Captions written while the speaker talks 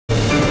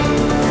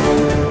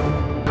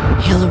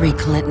Hillary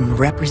Clinton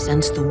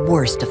represents the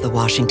worst of the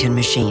Washington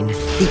machine.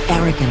 The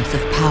arrogance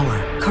of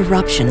power,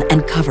 corruption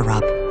and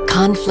cover-up,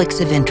 conflicts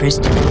of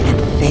interest, and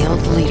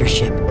failed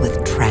leadership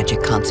with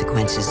tragic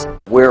consequences.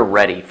 We're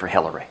ready for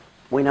Hillary.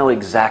 We know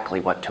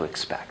exactly what to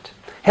expect.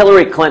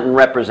 Hillary Clinton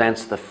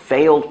represents the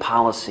failed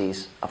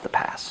policies of the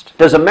past.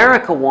 Does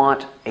America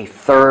want a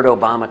third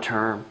Obama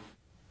term?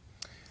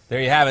 There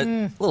you have it.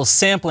 A little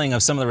sampling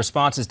of some of the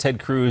responses. Ted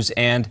Cruz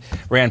and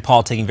Rand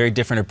Paul taking very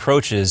different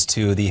approaches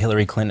to the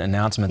Hillary Clinton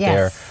announcement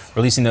there,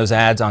 releasing those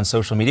ads on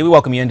social media. We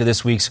welcome you into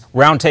this week's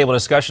roundtable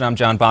discussion. I'm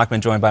John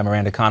Bachman, joined by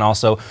Miranda Kahn.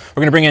 Also,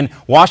 we're going to bring in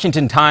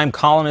Washington Times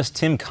columnist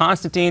Tim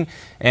Constantine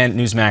and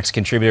Newsmax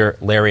contributor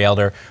Larry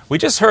Elder. We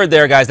just heard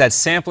there, guys, that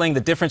sampling, the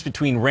difference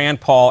between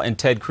Rand Paul and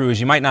Ted Cruz.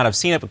 You might not have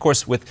seen it, but of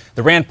course, with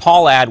the Rand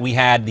Paul ad, we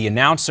had the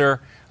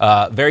announcer,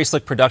 very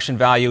slick production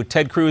value.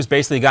 Ted Cruz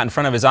basically got in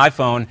front of his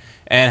iPhone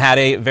and had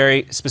a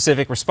very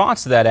specific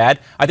response to that ad.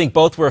 I think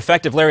both were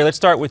effective. Larry, let's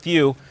start with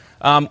you.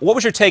 What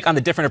was your take on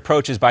the different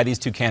approaches by these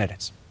two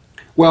candidates?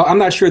 Well, I'm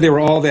not sure they were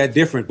all that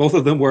different. Both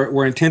of them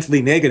were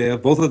intensely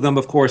negative. Both of them,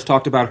 of course,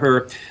 talked about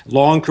her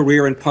long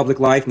career in public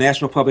life,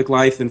 national public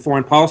life, and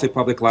foreign policy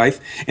public life.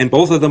 And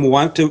both of them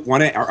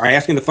are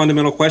asking the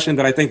fundamental question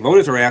that I think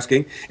voters are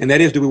asking, and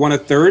that is, do we want a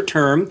third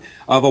term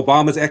of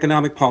Obama's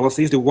economic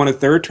policies? Do we want a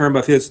third term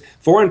of his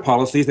foreign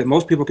policies that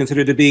most people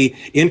consider to be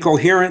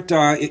incoherent,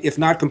 if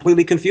not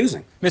completely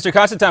confusing? Mr.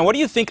 Constantine, what do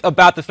you think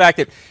about the fact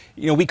that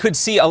we could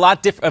see a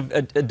lot of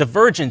a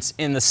divergence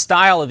in the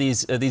style of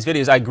these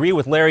videos? I agree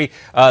with Larry.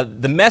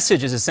 The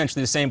message is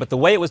essentially the same, but the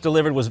way it was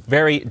delivered was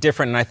very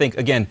different, and I think,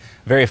 again,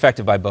 very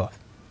effective by both.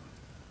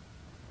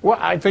 Well,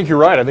 I think you're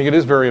right. I think it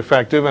is very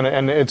effective,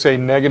 and it's a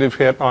negative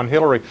hit on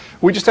Hillary.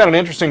 We just had an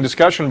interesting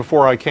discussion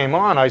before I came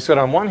on. I said,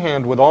 on one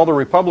hand, with all the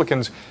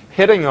Republicans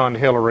hitting on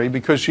Hillary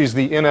because she's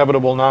the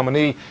inevitable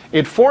nominee,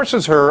 it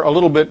forces her a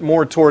little bit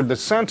more toward the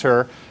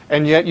center,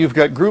 and yet you've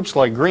got groups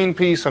like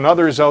Greenpeace and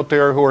others out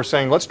there who are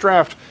saying, let's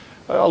draft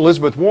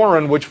Elizabeth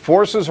Warren, which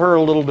forces her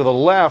a little to the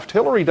left.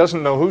 Hillary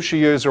doesn't know who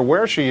she is or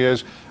where she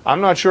is.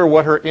 I'm not sure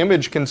what her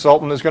image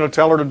consultant is going to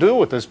tell her to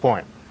do at this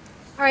point.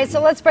 All right,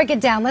 so let's break it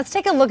down. Let's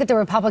take a look at the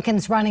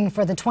Republicans running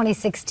for the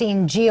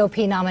 2016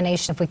 GOP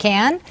nomination, if we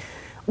can.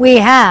 We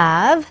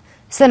have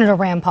Senator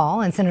Rand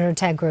Paul and Senator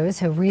Ted Cruz,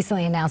 who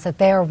recently announced that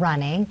they're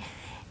running,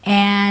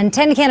 and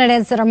 10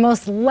 candidates that are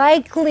most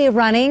likely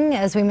running.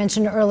 As we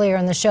mentioned earlier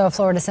in the show,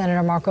 Florida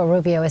Senator Marco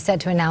Rubio is set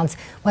to announce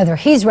whether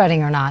he's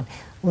running or not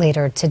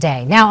later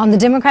today. Now, on the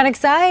Democratic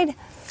side,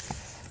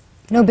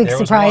 no big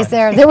surprise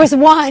there. There was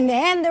one,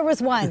 and there was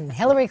one,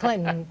 Hillary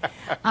Clinton.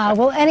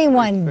 Will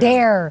anyone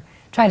dare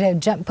try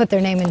to put their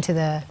name into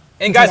the...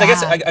 And guys,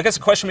 I guess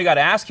the question we got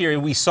to ask here,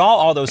 we saw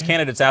all those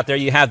candidates out there.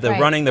 You had the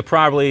running, the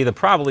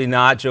probably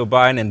not, Joe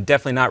Biden, and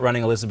definitely not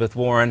running Elizabeth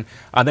Warren.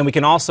 Then we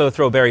can also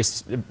throw Barry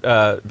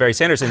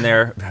Sanders in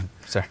there.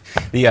 Sorry,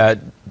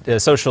 the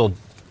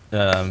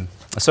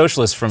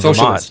socialist from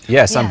Vermont.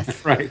 Yes,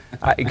 right.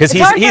 Because it's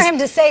hard for him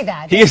to say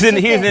that. He's an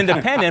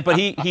independent, but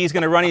he's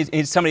going to run.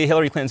 He's somebody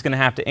Hillary Clinton's going to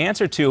have to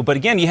answer to. But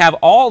again, you have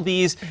all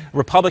these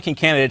Republican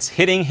candidates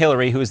hitting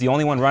Hillary, who is the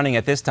only one running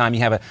at this time. You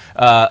have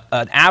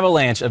an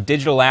avalanche of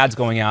digital ads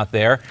going out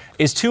there.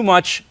 Is too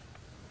much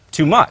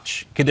too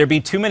much? Could there be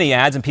too many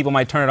ads and people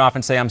might turn it off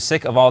and say, I'm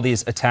sick of all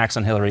these attacks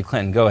on Hillary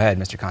Clinton? Go ahead,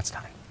 Mr.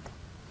 Constantine.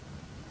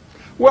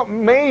 Well,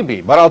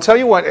 maybe, but I'll tell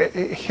you what,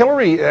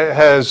 Hillary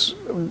has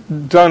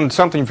done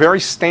something very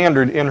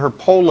standard in her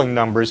polling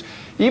numbers.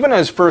 Even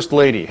as First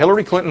Lady,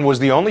 Hillary Clinton was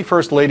the only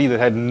First Lady that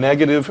had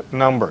negative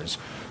numbers.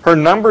 Her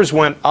numbers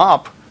went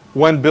up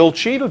when Bill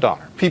cheated on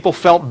her. People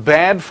felt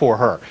bad for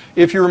her.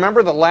 If you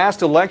remember the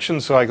last election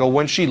cycle,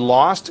 when she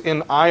lost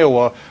in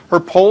Iowa,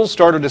 her polls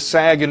started to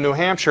sag in New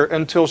Hampshire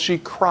until she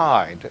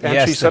cried.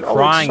 And she said, oh,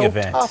 it's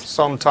so tough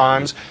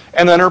sometimes.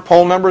 And then her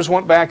poll numbers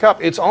went back up.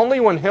 It's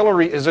only when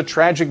Hillary is a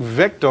tragic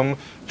victim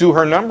do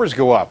her numbers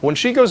go up. When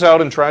she goes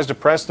out and tries to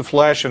press the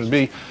flesh and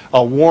be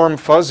a warm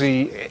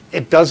fuzzy,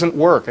 it doesn't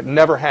work. It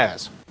never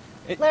has.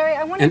 Larry,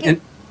 I want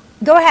to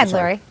go ahead,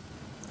 Larry.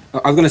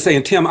 I was going to say,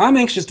 and Tim, I'm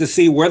anxious to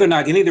see whether or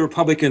not any of the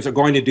Republicans are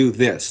going to do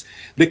this.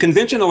 The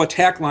conventional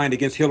attack line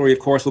against Hillary, of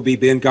course, will be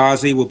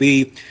Benghazi, will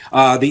be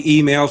the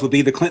emails, will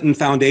be the Clinton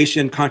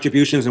Foundation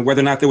contributions, and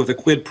whether or not there was a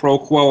quid pro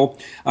quo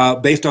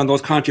based on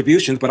those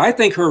contributions. But I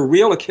think her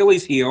real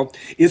Achilles heel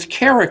is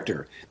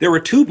character. There were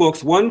two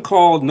books, one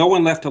called No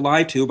One Left to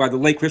Lie To by the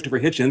late Christopher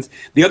Hitchens,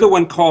 the other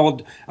one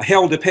called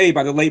Hell to Pay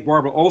by the late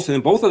Barbara Olson,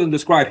 and both of them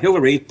describe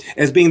Hillary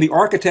as being the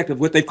architect of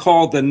what they've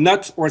called the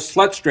nuts or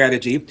slut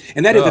strategy,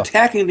 and that is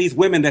attacking these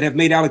women that have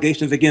made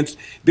allegations against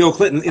Bill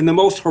Clinton in the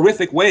most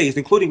horrific ways,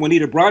 including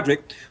Juanita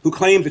Broderick, who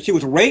claims that she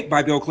was raped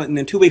by Bill Clinton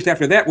and 2 weeks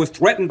after that was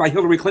threatened by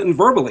Hillary Clinton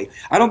verbally.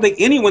 I don't think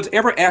anyone's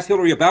ever asked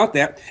Hillary about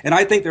that, and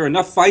I think there are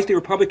enough feisty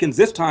Republicans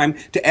this time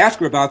to ask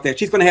her about that.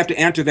 She's going to have to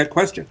answer that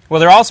question.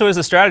 Well, there also is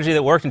a strategy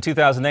that worked in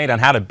 2008 on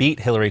how to beat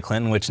Hillary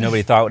Clinton, which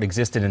nobody thought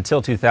existed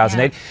until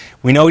 2008.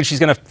 We know she's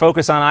going to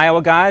focus on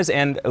Iowa, guys,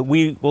 and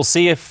we will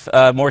see if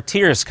more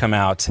tears come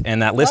out in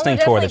that listening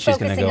tour that she's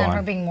going to go on.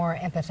 Her being more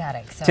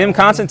empathetic. So Tim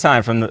Constantine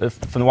from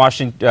the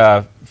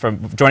Washington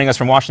joining us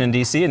from Washington,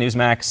 D.C., and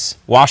Newsmax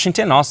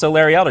Washington. And also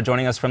Larry Elder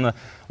joining us from the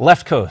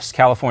left coast,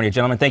 California.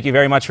 Gentlemen, thank you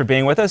very much for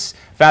being with us.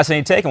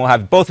 Fascinating take, and we'll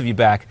have both of you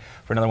back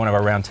for another one of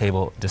our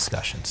roundtable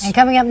discussions. And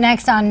coming up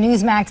next on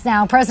Newsmax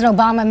Now, President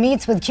Obama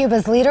meets with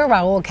Cuba's leader,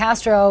 Raul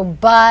Castro,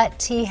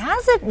 but he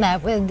hasn't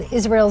met with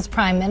Israel's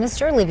prime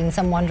minister, leaving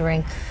some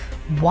wondering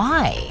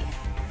why.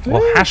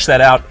 We'll hash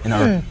that out in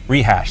our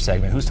rehash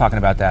segment. Who's talking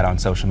about that on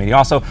social media?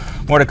 Also,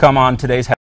 more to come on today's